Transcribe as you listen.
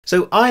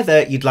So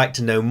either you'd like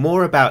to know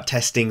more about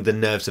testing the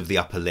nerves of the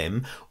upper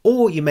limb,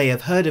 or you may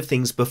have heard of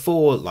things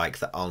before like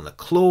the Ulnar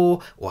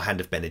Claw or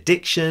Hand of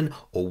Benediction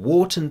or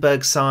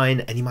Wartenburg Sign,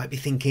 and you might be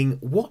thinking,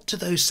 what do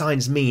those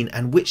signs mean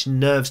and which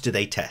nerves do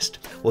they test?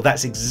 Well,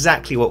 that's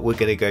exactly what we're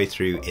going to go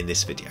through in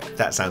this video. If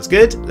that sounds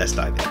good, let's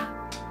dive in.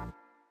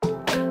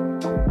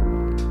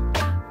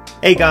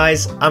 Hey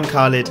guys, I'm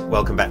Khalid,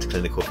 welcome back to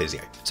Clinical Physio.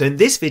 So in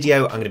this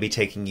video, I'm going to be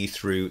taking you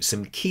through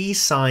some key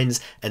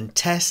signs and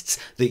tests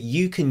that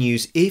you can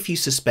use if you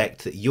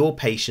suspect that your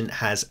patient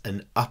has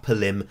an upper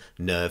limb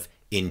nerve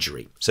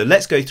injury. So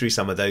let's go through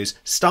some of those,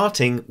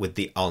 starting with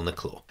the ulnar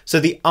claw. So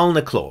the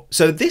ulnar claw.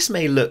 So this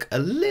may look a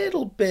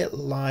little bit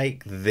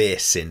like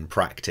this in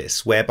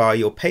practice, whereby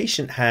your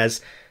patient has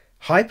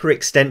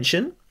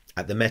hyperextension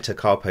at the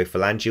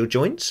metacarpophalangeal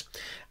joints,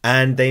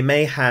 and they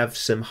may have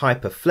some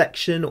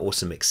hyperflexion or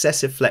some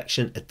excessive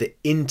flexion at the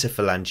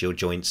interphalangeal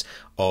joints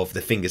of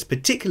the fingers,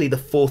 particularly the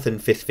fourth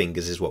and fifth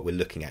fingers is what we're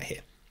looking at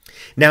here.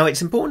 Now,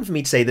 it's important for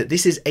me to say that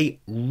this is a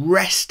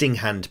resting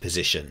hand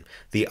position,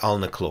 the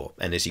ulnar claw,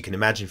 and as you can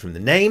imagine from the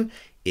name,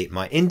 it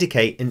might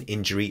indicate an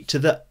injury to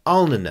the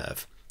ulnar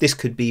nerve. This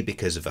could be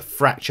because of a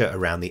fracture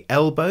around the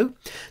elbow.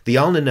 The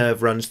ulnar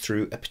nerve runs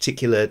through a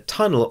particular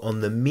tunnel on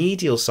the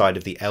medial side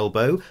of the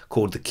elbow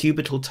called the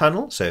cubital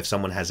tunnel. So if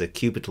someone has a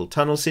cubital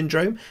tunnel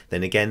syndrome,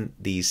 then again,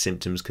 these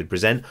symptoms could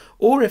present.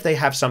 Or if they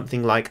have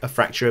something like a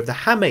fracture of the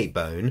hamate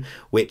bone,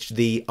 which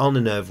the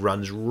ulnar nerve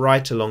runs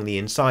right along the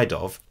inside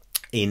of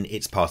in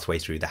its pathway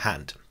through the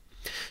hand.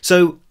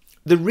 So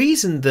the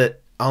reason that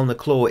ulnar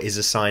claw is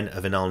a sign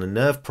of an ulnar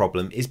nerve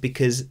problem is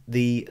because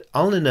the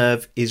ulnar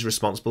nerve is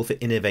responsible for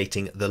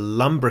innervating the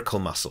lumbrical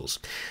muscles,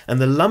 and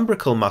the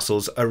lumbrical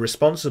muscles are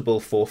responsible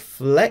for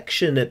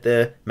flexion at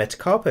the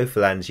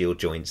metacarpophalangeal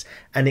joints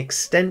and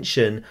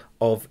extension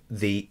of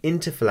the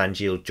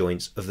interphalangeal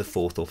joints of the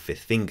fourth or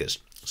fifth fingers.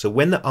 So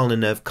when the ulnar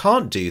nerve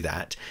can't do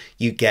that,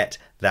 you get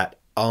that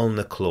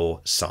ulnar claw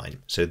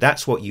sign. So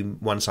that's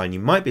one sign you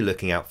might be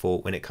looking out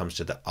for when it comes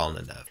to the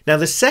ulnar nerve. Now,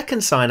 the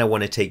second sign I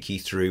want to take you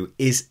through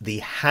is the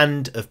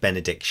hand of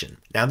benediction.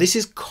 Now, this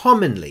is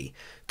commonly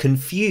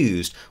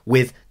confused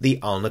with the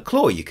ulnar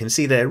claw. You can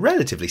see they're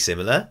relatively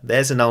similar.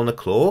 There's an ulnar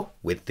claw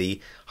with the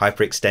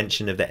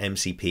hyperextension of the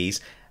MCPs,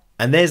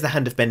 and there's the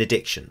hand of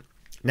benediction.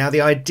 Now,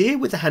 the idea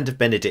with the hand of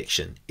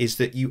benediction is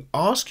that you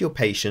ask your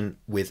patient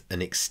with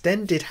an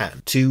extended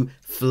hand to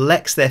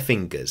flex their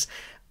fingers,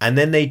 and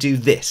then they do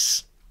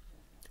this,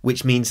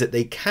 which means that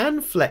they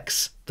can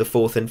flex the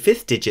fourth and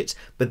fifth digits,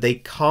 but they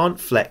can't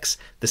flex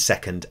the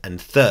second and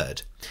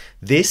third.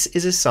 This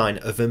is a sign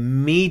of a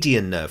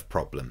median nerve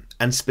problem,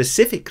 and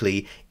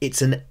specifically,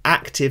 it's an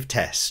active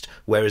test,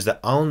 whereas the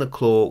ulnar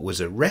claw was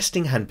a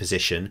resting hand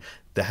position.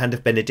 The hand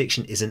of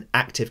benediction is an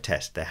active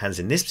test. Their hand's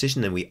in this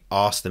position, and we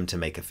ask them to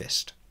make a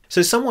fist.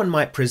 So someone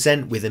might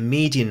present with a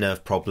median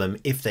nerve problem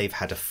if they've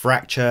had a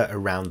fracture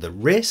around the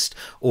wrist,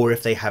 or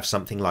if they have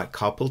something like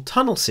carpal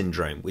tunnel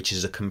syndrome, which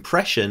is a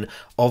compression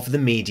of the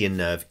median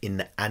nerve in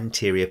the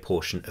anterior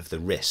portion of the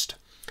wrist.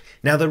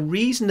 Now, the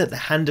reason that the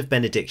hand of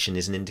benediction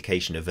is an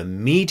indication of a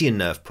median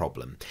nerve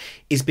problem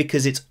is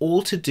because it's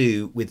all to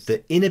do with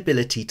the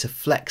inability to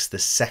flex the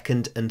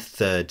second and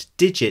third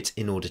digit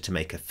in order to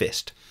make a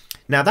fist.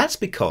 Now, that's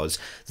because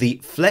the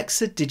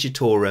flexor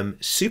digitorum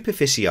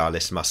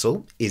superficialis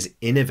muscle is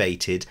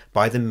innervated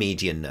by the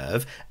median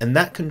nerve, and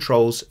that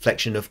controls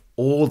flexion of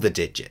all the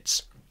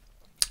digits.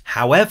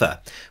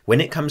 However,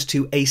 when it comes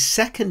to a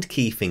second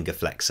key finger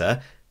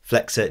flexor,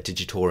 flexor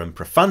digitorum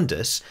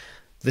profundus,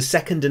 the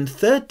second and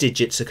third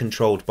digits are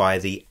controlled by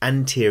the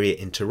anterior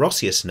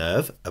interosseous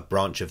nerve, a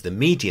branch of the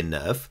median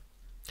nerve,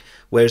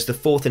 whereas the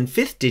fourth and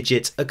fifth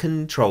digits are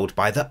controlled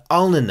by the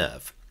ulnar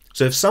nerve.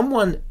 So if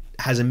someone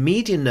has a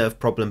median nerve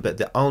problem but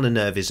the ulnar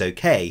nerve is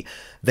okay,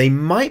 they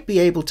might be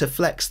able to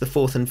flex the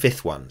fourth and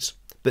fifth ones,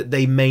 but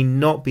they may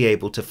not be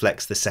able to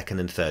flex the second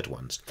and third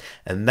ones.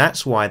 And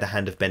that's why the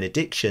hand of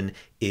benediction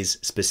is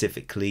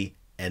specifically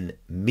a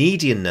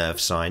median nerve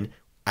sign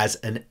as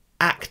an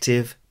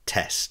active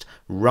test,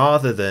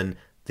 rather than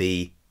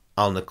the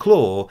ulnar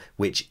claw,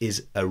 which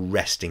is a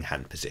resting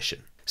hand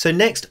position. So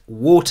next,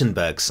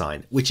 Wartenburg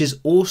sign, which is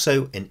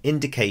also an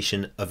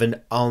indication of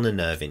an ulnar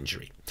nerve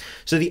injury.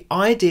 So the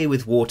idea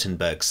with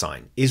Wartenburg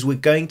sign is we're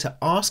going to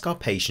ask our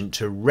patient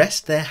to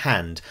rest their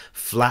hand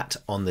flat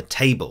on the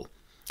table.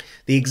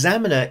 The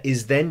examiner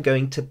is then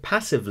going to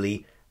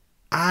passively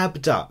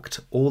abduct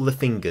all the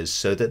fingers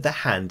so that the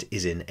hand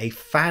is in a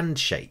fan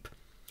shape.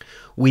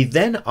 We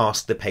then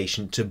ask the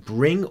patient to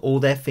bring all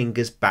their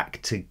fingers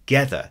back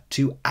together,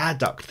 to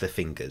adduct the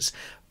fingers.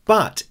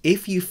 But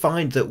if you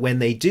find that when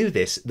they do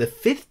this, the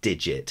fifth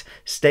digit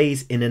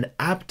stays in an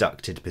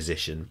abducted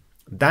position,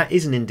 that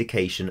is an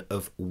indication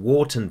of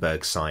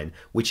Wartenburg sign,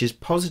 which is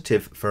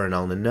positive for an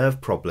ulnar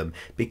nerve problem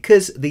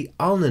because the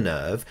ulnar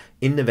nerve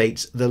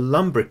innervates the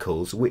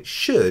lumbricals, which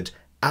should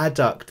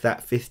adduct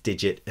that fifth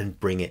digit and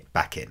bring it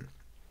back in.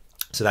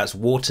 So that's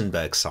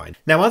Wartenburg Sign.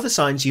 Now, other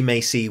signs you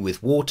may see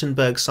with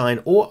Wartenberg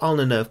Sign or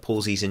ulnar nerve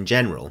palsies in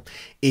general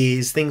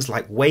is things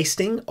like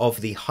wasting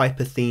of the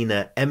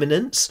hypothenar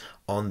eminence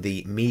on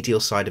the medial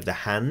side of the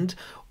hand,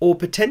 or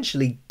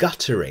potentially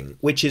guttering,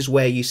 which is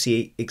where you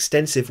see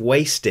extensive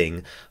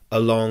wasting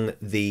along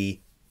the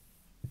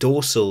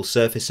dorsal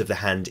surface of the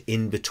hand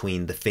in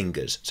between the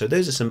fingers. So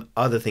those are some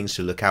other things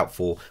to look out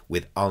for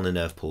with ulnar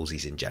nerve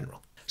palsies in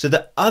general. So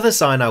the other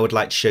sign I would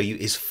like to show you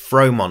is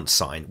Froments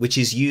Sign, which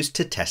is used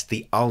to test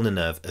the ulnar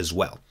nerve as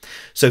well.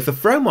 So for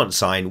Froments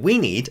Sign, we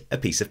need a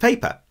piece of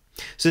paper.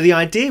 So the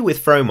idea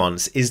with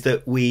Froments is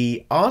that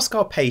we ask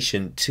our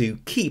patient to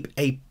keep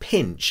a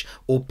pinch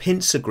or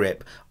pincer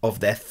grip of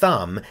their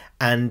thumb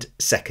and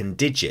second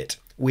digit.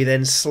 We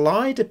then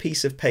slide a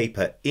piece of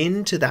paper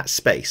into that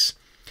space,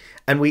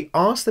 and we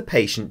ask the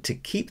patient to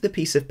keep the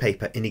piece of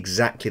paper in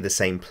exactly the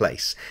same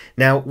place.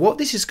 Now, what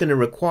this is going to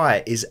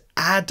require is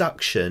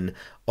adduction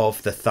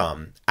of the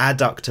thumb,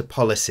 adductor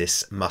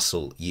pollicis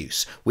muscle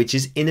use, which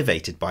is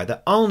innervated by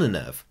the ulnar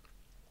nerve.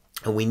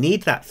 And we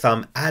need that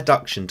thumb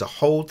adduction to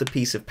hold the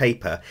piece of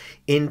paper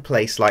in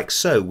place like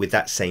so with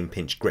that same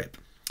pinch grip.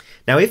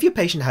 Now, if your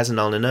patient has an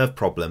ulnar nerve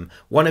problem,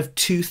 one of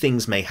two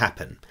things may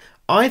happen.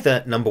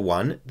 Either, number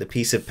one, the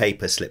piece of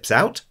paper slips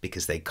out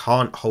because they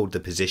can't hold the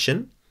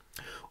position,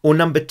 or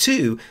number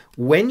two,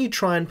 when you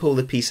try and pull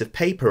the piece of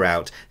paper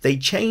out, they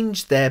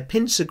change their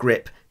pincer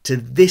grip to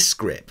this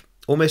grip,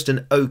 almost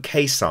an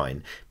OK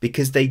sign,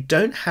 because they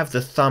don't have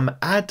the thumb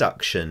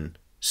adduction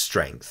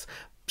strength.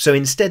 So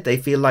instead they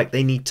feel like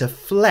they need to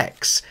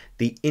flex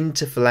the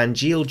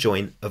interphalangeal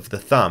joint of the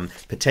thumb,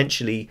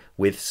 potentially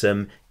with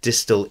some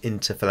distal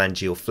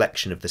interphalangeal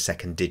flexion of the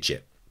second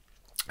digit.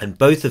 And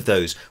both of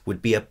those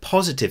would be a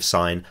positive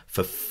sign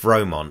for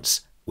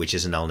Froments, which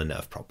is an ulnar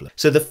nerve problem.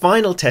 So the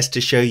final test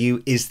to show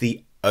you is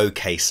the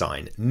OK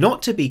sign,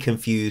 not to be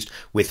confused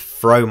with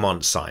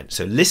Froments sign.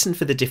 So listen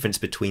for the difference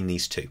between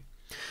these two.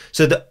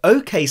 So the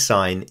OK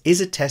sign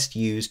is a test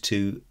used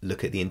to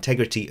look at the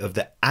integrity of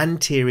the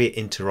anterior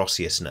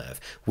interosseous nerve,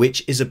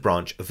 which is a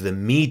branch of the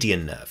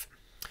median nerve.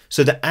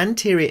 So the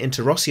anterior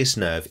interosseous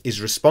nerve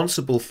is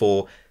responsible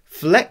for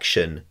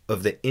flexion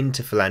of the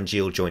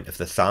interphalangeal joint of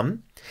the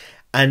thumb,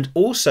 and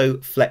also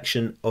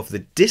flexion of the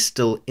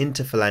distal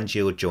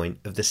interphalangeal joint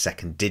of the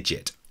second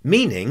digit,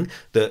 meaning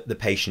that the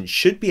patient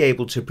should be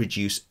able to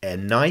produce a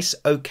nice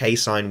OK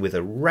sign with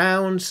a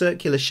round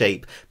circular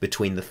shape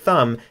between the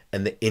thumb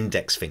and the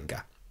index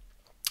finger.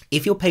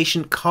 If your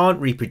patient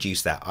can't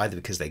reproduce that, either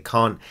because they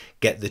can't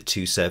get the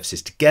two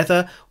surfaces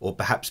together, or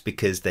perhaps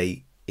because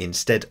they,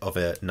 instead of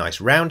a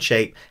nice round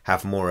shape,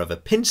 have more of a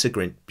pincer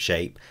grip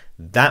shape,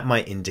 that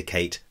might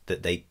indicate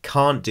that they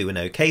can't do an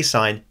OK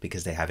sign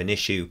because they have an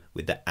issue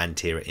with the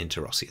anterior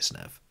interosseous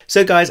nerve.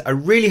 So guys, I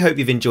really hope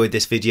you've enjoyed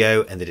this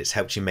video and that it's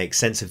helped you make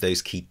sense of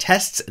those key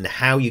tests and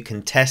how you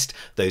can test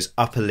those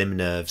upper limb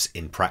nerves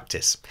in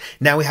practice.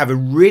 Now we have a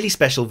really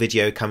special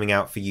video coming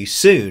out for you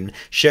soon,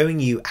 showing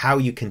you how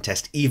you can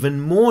test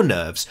even more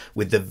nerves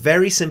with the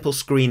very simple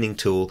screening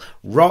tool,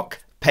 rock,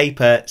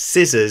 paper,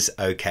 scissors,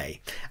 OK.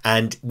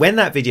 And when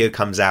that video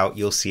comes out,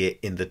 you'll see it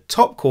in the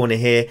top corner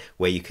here,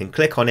 where you can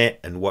click on it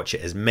and watch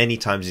it as many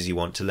times as you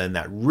want to learn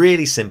that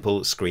really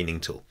simple screening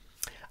tool.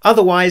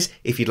 Otherwise,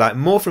 if you'd like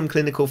more from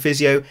Clinical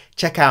Physio,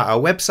 check out our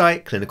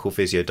website,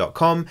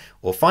 clinicalphysio.com,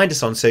 or find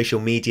us on social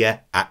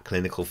media at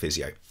Clinical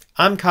Physio.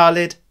 I'm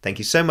Khalid. Thank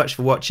you so much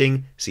for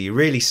watching. See you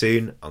really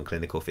soon on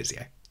Clinical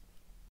Physio.